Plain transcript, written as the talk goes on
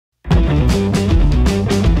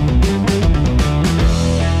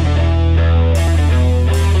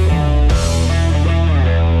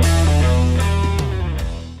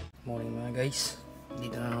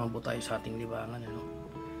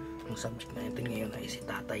subject natin ngayon ay si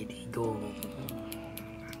Tatay Digong.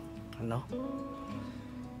 Ano?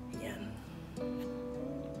 Yan.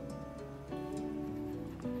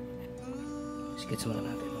 Sketch muna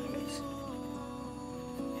natin mga guys.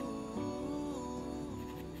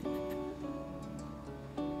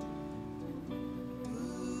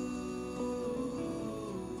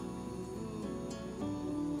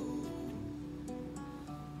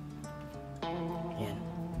 Yan.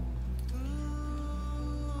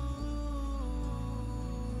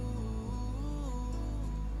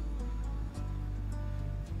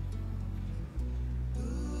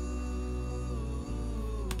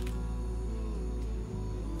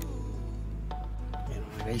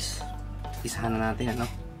 Guys, isahan na natin ano.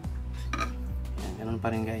 Yan, ganun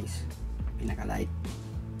pa rin guys. Pinaka-light.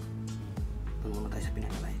 Doon muna tayo sa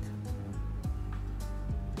pinaka-light.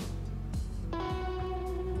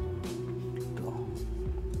 Ito.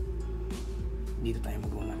 Dito tayo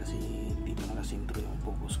mag-una kasi dito nakasintro yung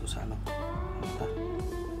focus ko sa ano. Mata.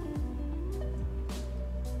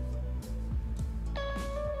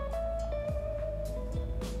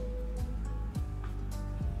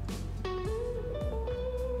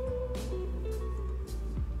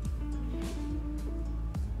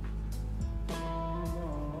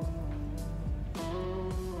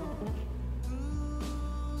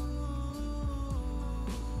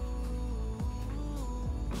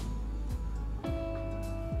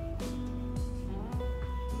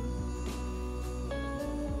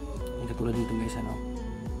 Katulad nito guys, ano,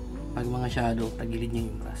 pag mga shadow, tagilid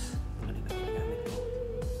niya yung brush. Ganito ang gamit ko.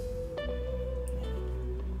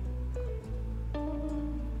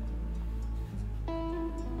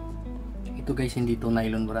 Ito guys, hindi ito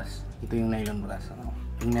nylon brush. Ito yung nylon brush. Ano.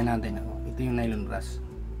 Tingnan natin, ano. Ito yung nylon brush.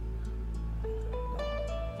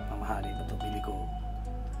 Mamahali pa ito. Bili ko.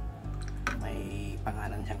 May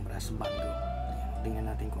pangalan siyang brush bando.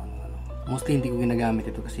 Tingnan natin kung ano. Mostly hindi ko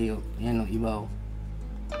ginagamit ito kasi yan, iba.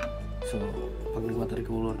 So, pag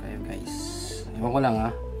nag-watercolor kayo guys, ewan ko lang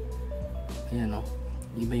ha, ayan o,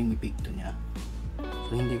 iba yung epekto niya.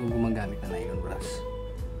 So, hindi ko gumagamit na nylon brush.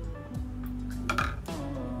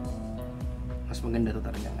 Mas maganda to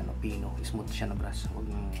talagang ano, pino, smooth siya na brush.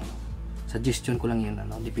 Huwag nang, ano, suggestion ko lang yun,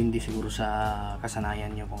 ano, depende siguro sa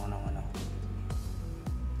kasanayan nyo kung ano.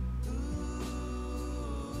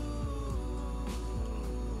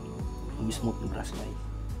 Smooth na brush guys.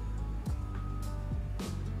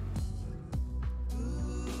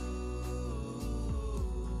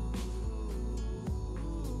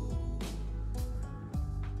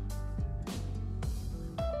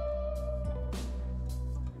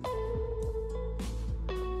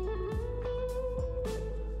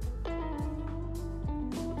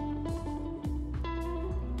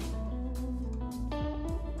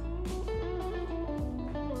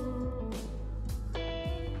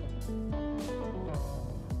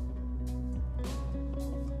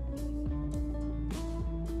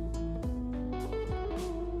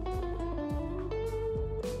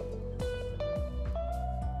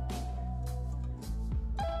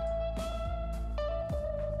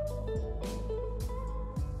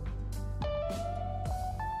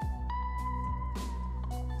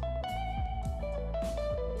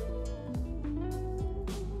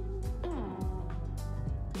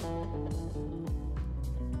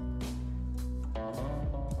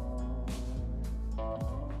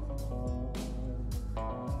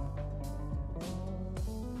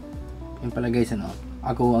 Yan pala guys, ano,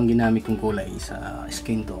 ako ang ginamit kong kulay sa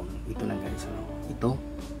skin tone. Ito lang guys, ano, ito.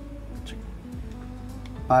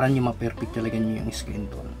 Para nyo ma-perfect talaga nyo yung skin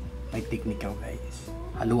tone. May technique ako guys.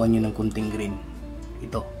 Haluan nyo ng kunting green.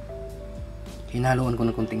 Ito. Hinaluan ko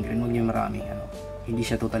ng kunting green. Huwag nyo marami, ano. Hindi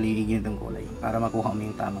siya totally ganitong kulay. Para makuha mo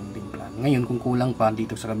yung tamang timpla. Ngayon, kung kulang pa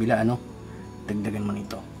dito sa kabila, ano, dagdagan mo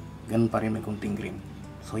nito. Ganun pa rin may kunting green.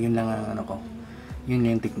 So, yun lang ang ano ko. Yun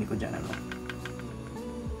yung technique ko dyan, ano.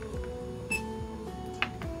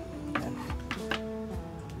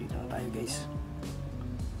 Guys,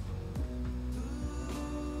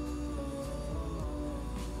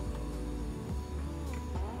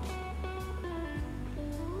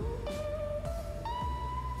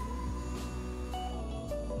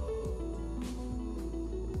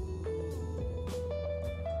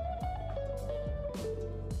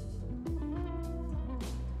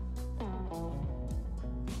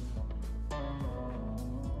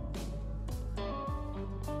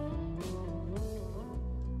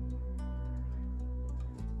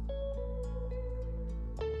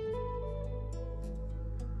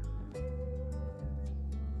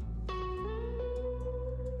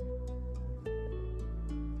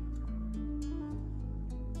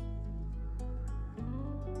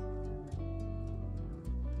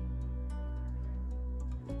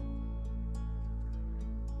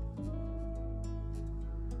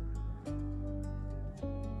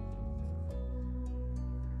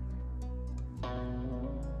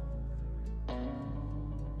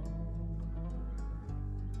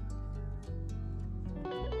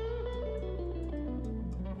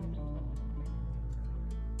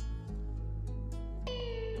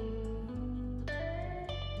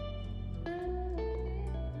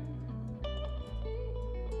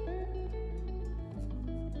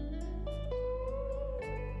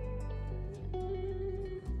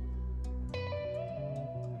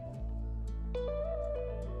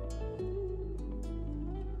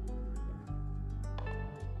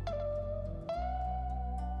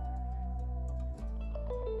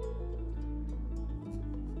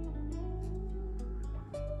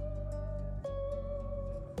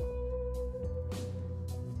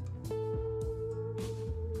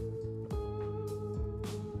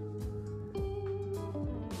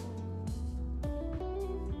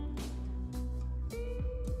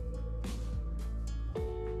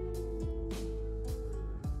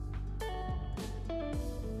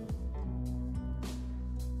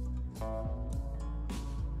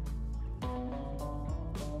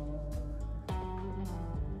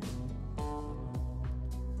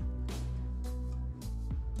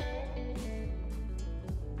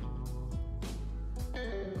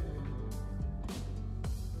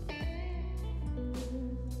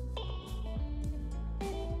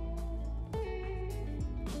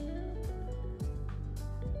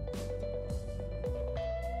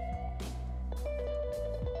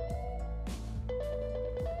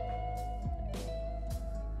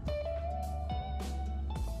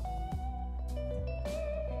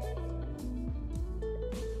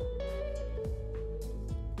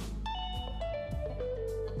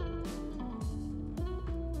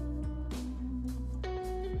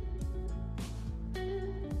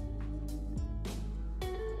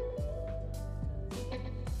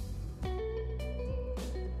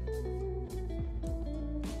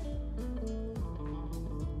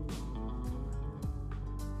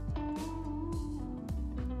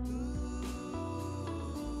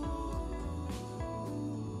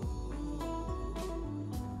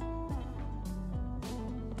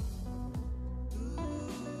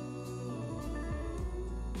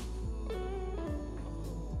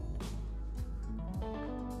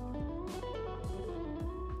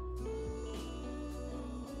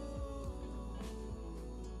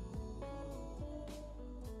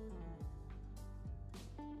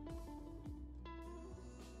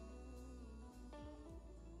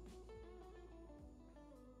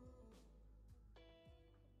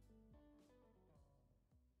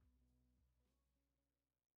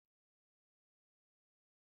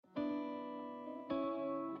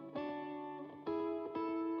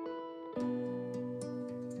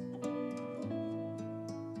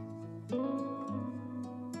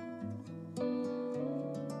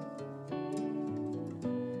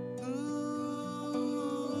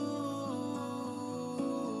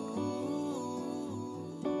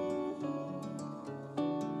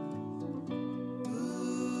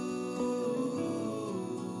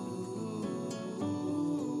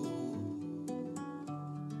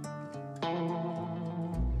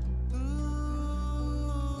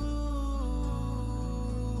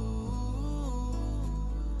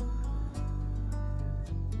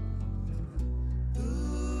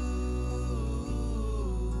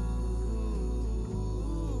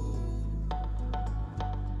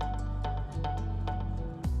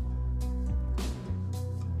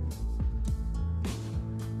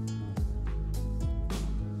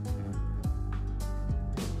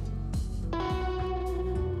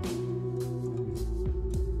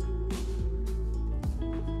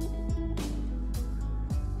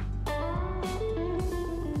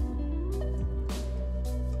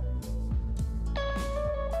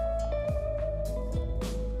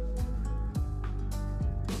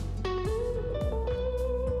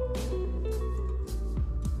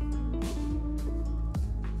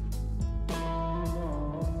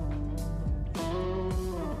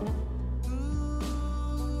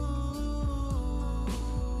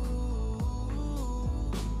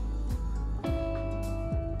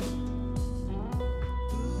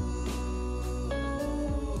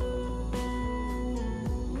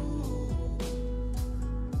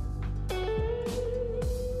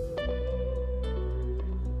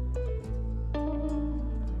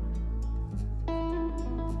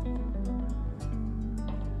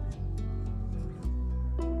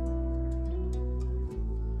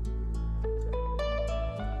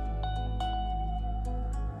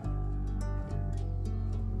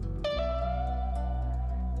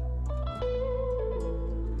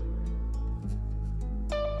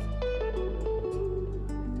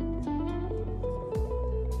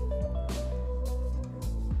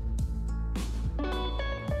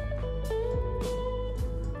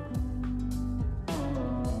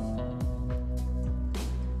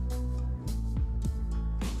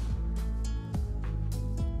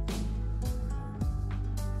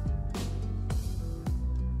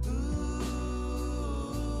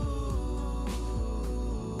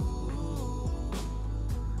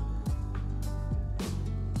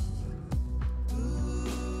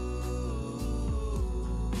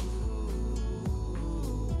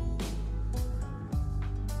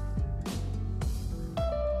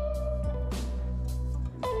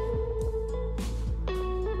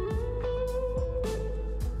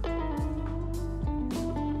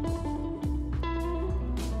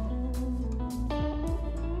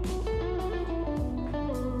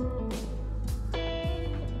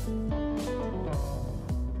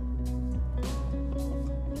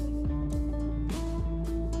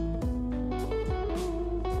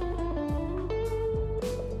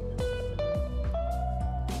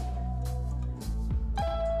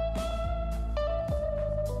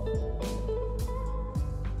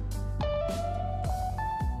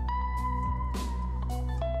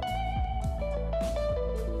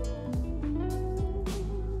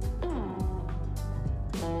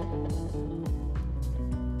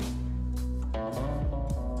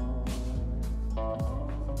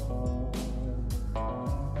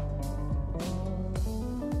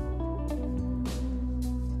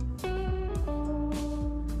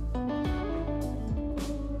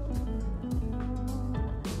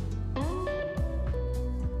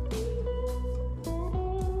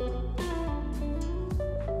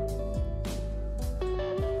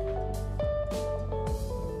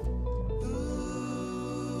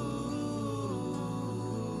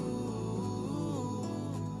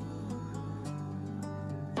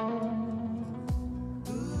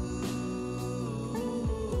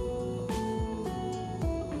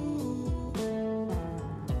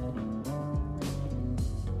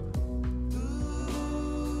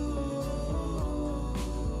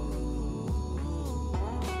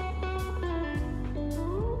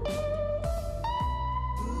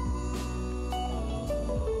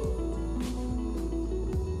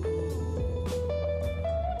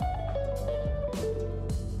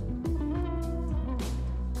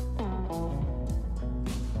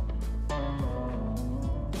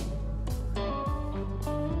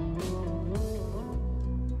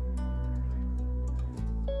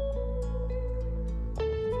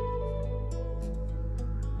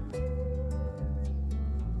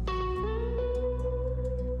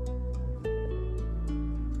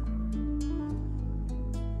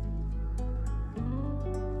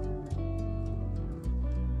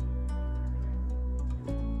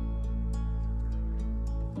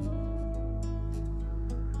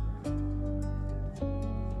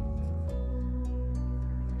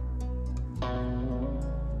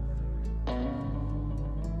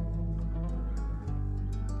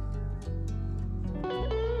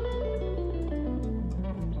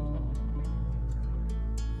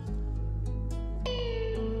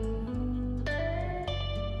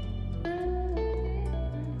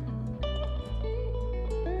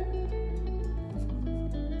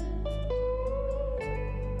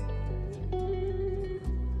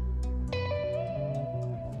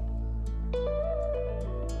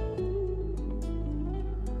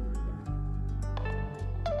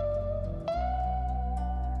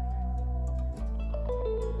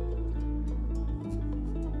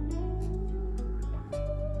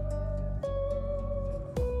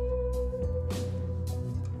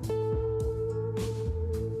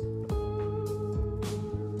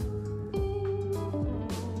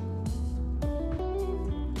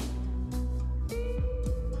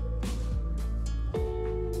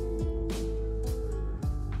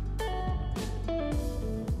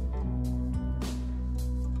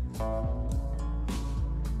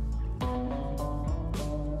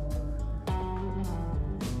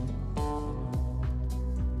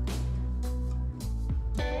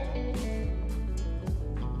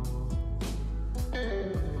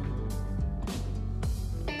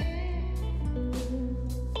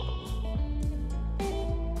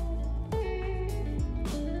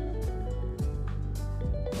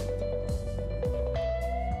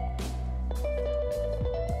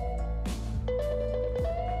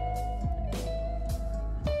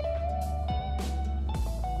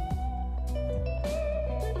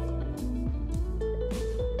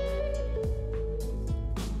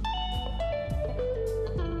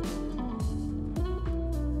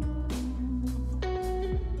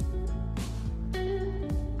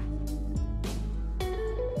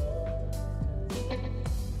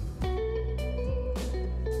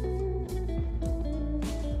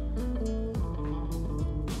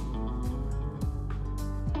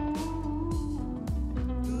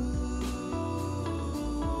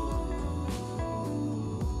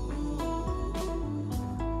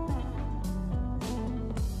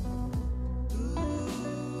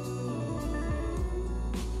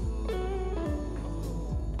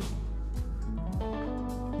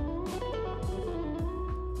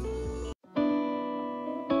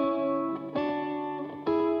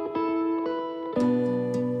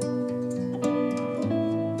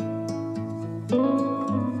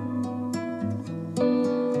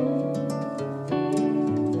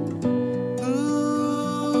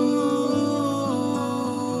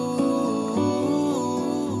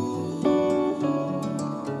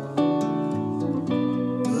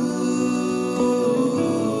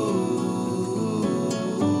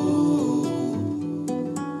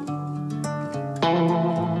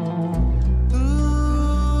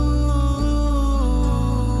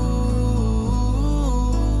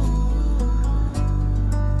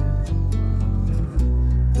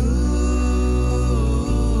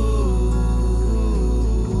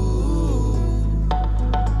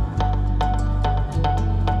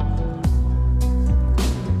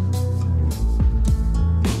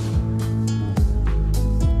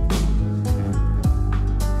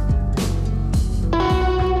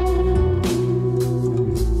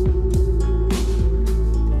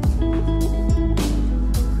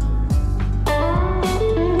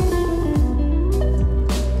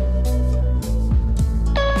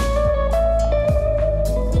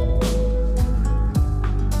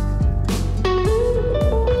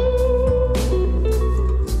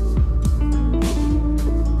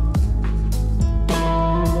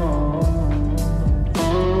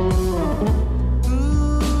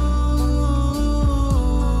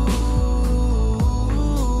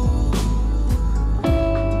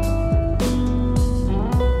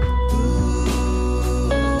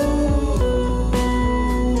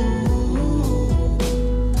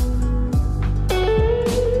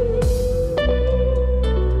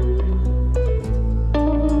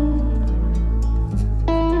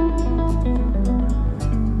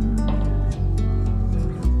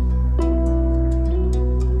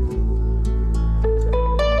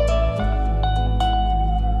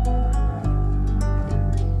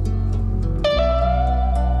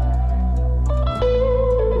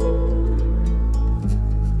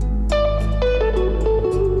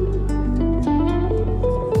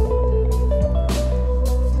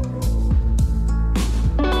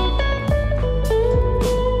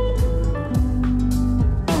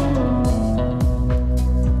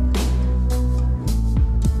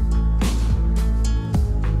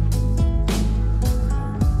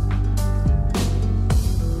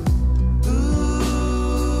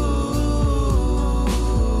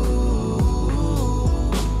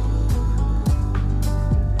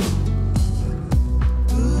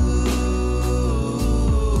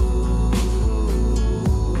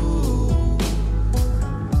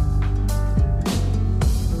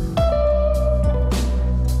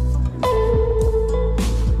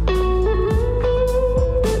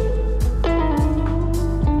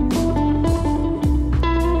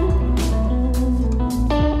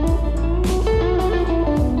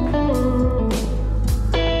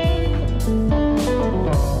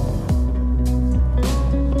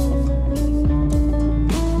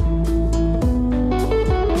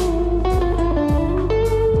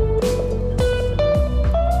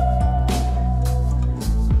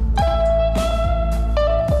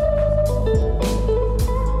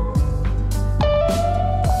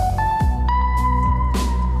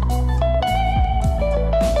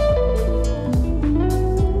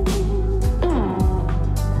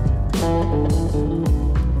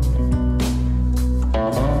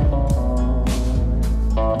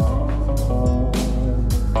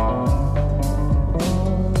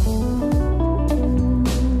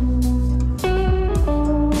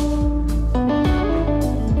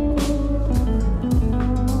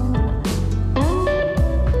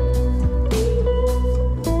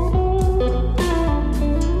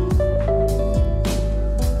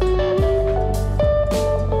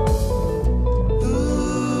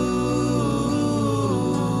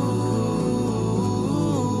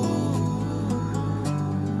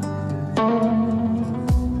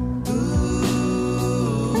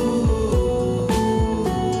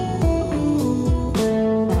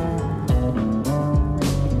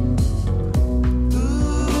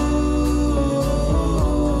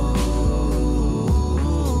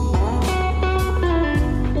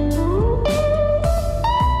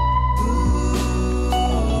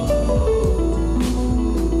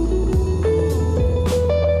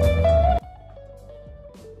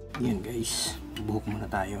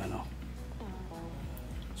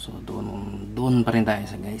 tayo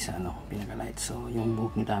sa guys, pinaka light. So yung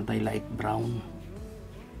buhok ni tatay light brown.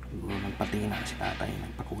 Siguro nagpatina si tatay,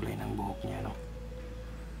 nagpakulay ng buhok niya, no.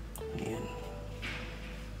 Ayan.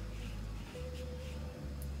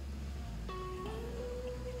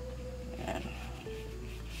 Ayan.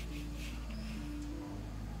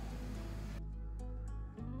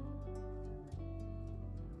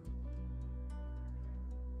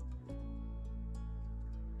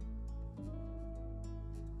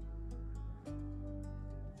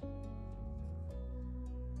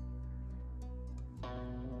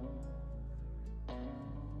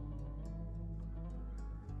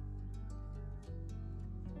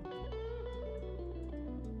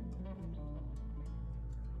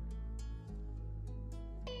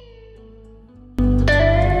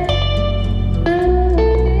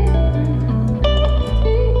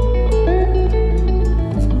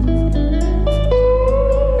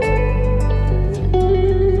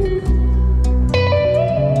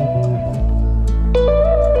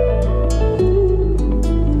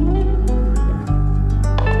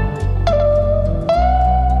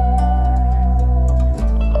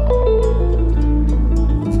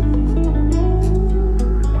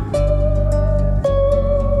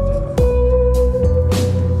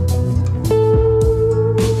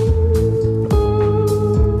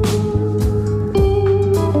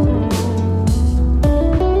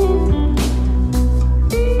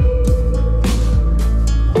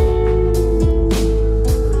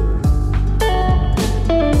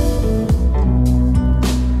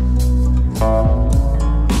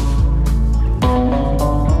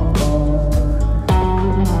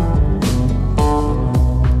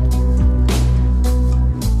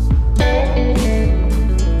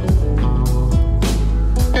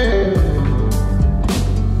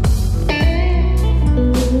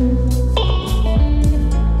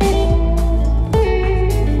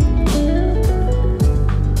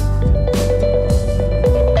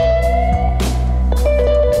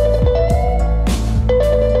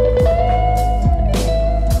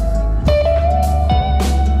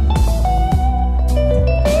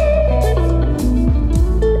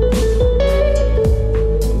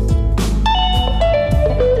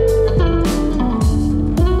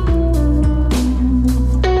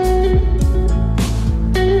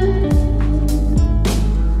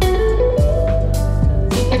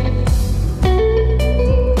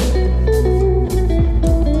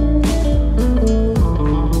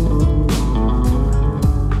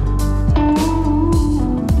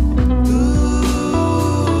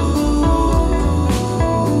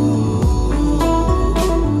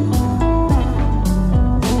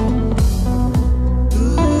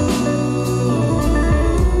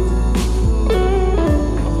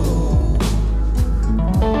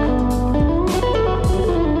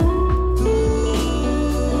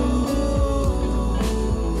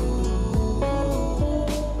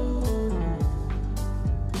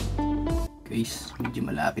 Guys, medyo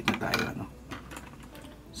malapit na tayo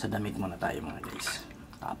sa damit muna tayo mga guys.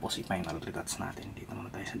 Tapos i-final retouch natin. Dito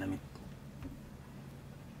muna tayo sa damit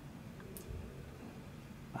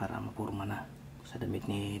para mapurma na sa damit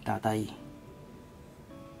ni tatay.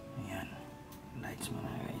 Ayan, lights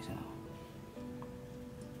muna guys,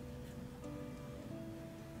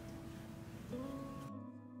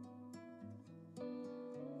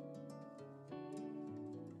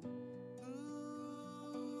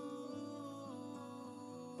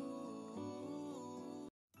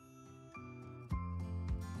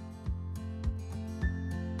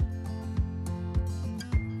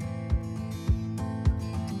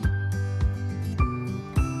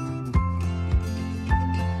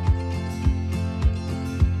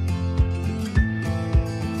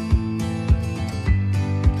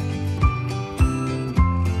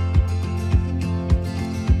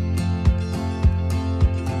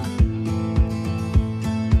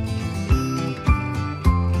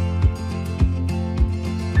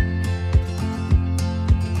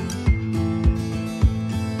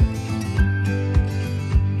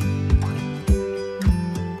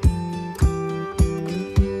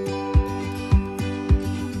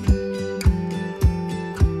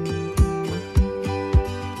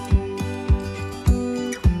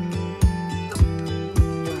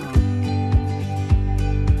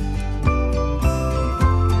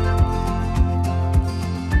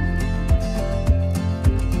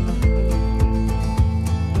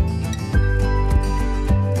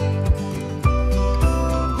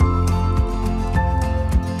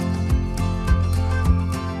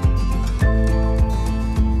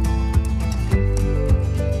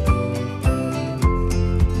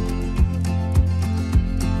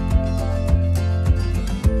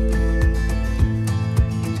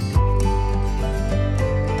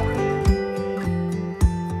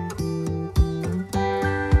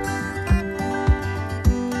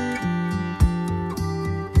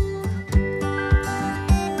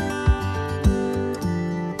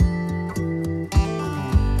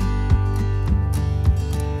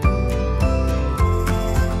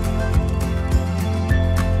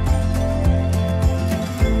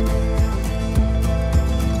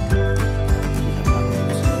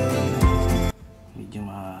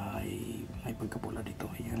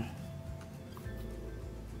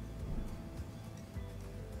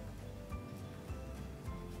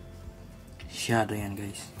 Shadow yan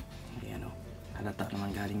guys. Ayan o. Halata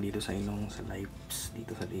naman galing dito sa ilong, sa lips,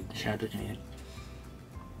 dito sa leg. Shadow niya yan.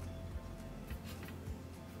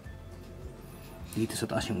 Dito sa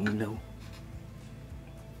taas yung ilaw.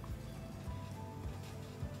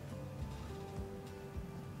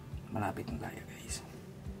 Malapit na tayo guys.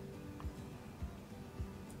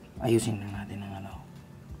 Ayusin lang natin ang ano.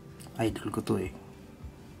 Idol ko to eh.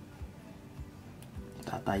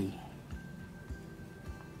 Tatay.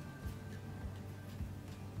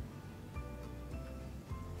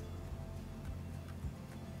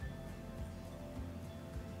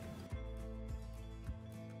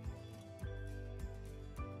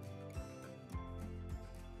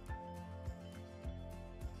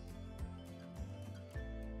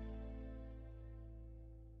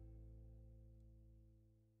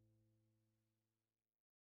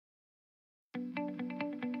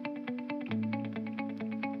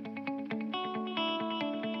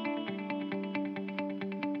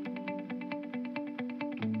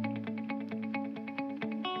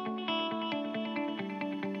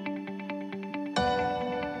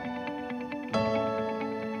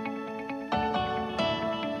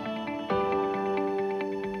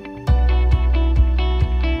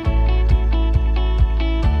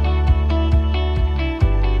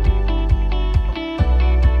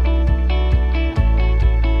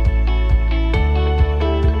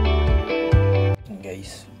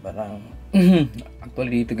 Parang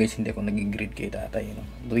actually dito guys hindi ako nag-grade kay tatay, no?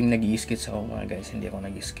 Tuwing nag-i-sketch ako mga guys, hindi ako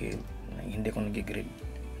nag-skill, hindi ako nag-grade.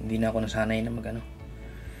 Hindi na ako nasanay na mag-ano,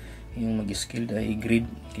 yung mag-skill ay grade,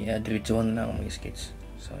 kaya diretsuhan na ako mag-sketch.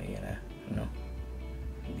 So yan na, ano,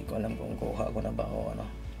 hindi ko alam kung kuha ko na ba o ano,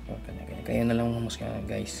 kaya na lang humusga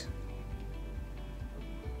guys.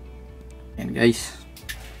 Yan guys,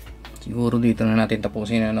 siguro dito na natin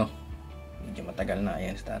tapusin, ano, medyo matagal na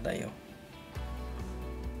yan sa tatay, oh.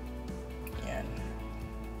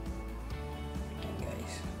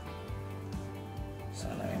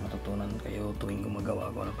 Sana may matutunan kayo tuwing gumagawa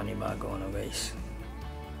ko ng panibago, ano guys.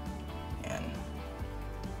 Yan.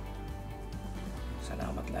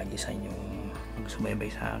 Salamat lagi sa inyong magsubaybay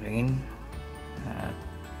sa akin. At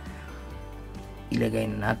ilagay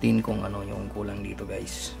na natin kung ano yung kulang dito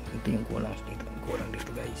guys. Ito yung kulang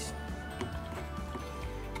dito guys.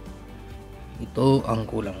 Ito ang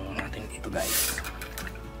kulang natin dito guys.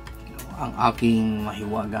 Ang aking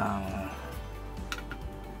mahiwagang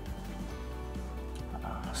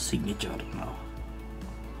signature, no?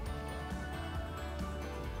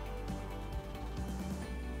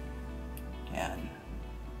 Yan.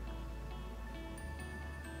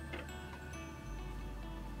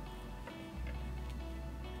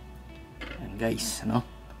 Yan guys, ano?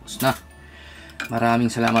 Tapos na.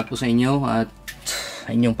 Maraming salamat po sa inyo at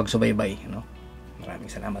sa inyong pagsubaybay, no?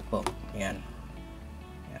 Maraming salamat po. Yan.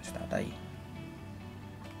 Yan sa tatay.